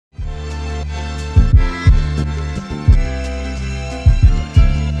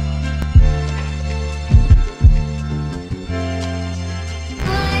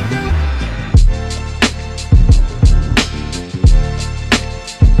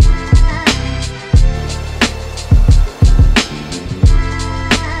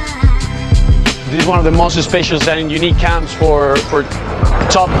This is one of the most special and unique camps for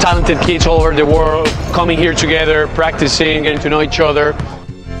top talented kids all over the world, coming here together, practicing, getting to know each other.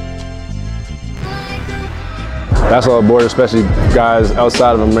 Basketball board, especially guys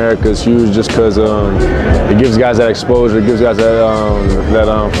outside of America, is huge just because it gives guys that exposure, it gives guys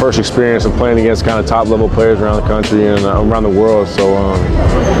that first experience of playing against kind of top-level players around the country and around the world. So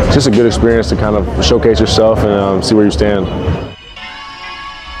it's just a good experience to kind of showcase yourself and see where you stand.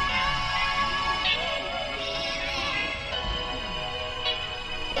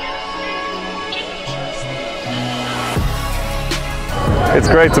 It's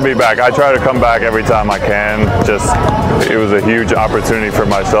great to be back. I try to come back every time I can. It was a huge opportunity for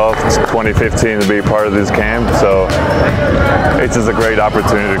myself. It's 2015 to be part of this camp, so it's just a great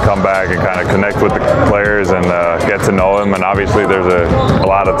opportunity to come back and kind of connect with the players and get to know them. And obviously there's a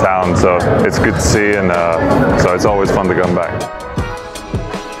lot of talent, so it's good to see, and so it's always fun to come back.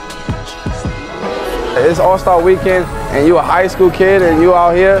 It's All-Star Weekend, and you a high school kid, and you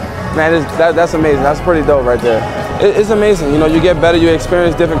out here, man, that's amazing. That's pretty dope right there. It's amazing. You know, you get better, you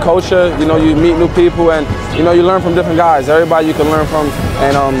experience different culture, you know, you meet new people, and you know, you learn from different guys. Everybody you can learn from,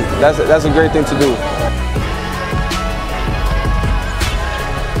 and that's a great thing to do.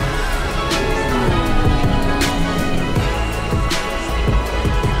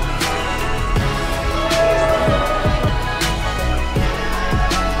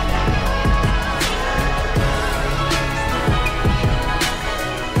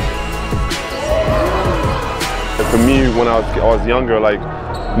 For me, when I was younger, like,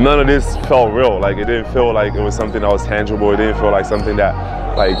 none of this felt real. Like, it didn't feel like it was something that was tangible. It didn't feel like something that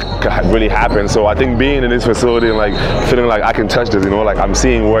really happened. So I think being in this facility and like feeling like I can touch this, you know, like I'm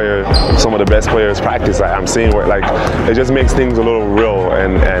seeing where some of the best players practice. Like, I'm seeing where, like, it just makes things a little real,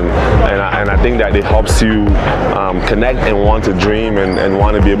 and I think that it helps you connect and want to dream and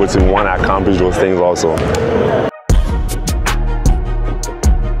want to be able to accomplish those things also.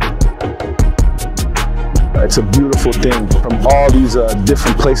 It's a beautiful thing, from all these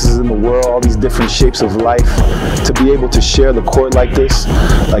different places in the world, all these different shapes of life, to be able to share the court like this.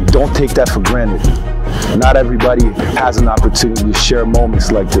 Like, don't take that for granted. Not everybody has an opportunity to share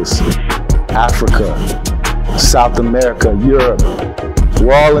moments like this. Africa, South America, Europe,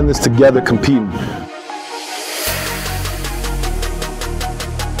 we're all in this together competing.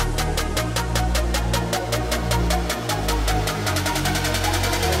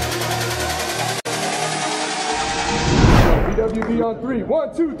 BWB on 3.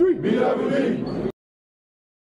 1, 2, 3. BWB.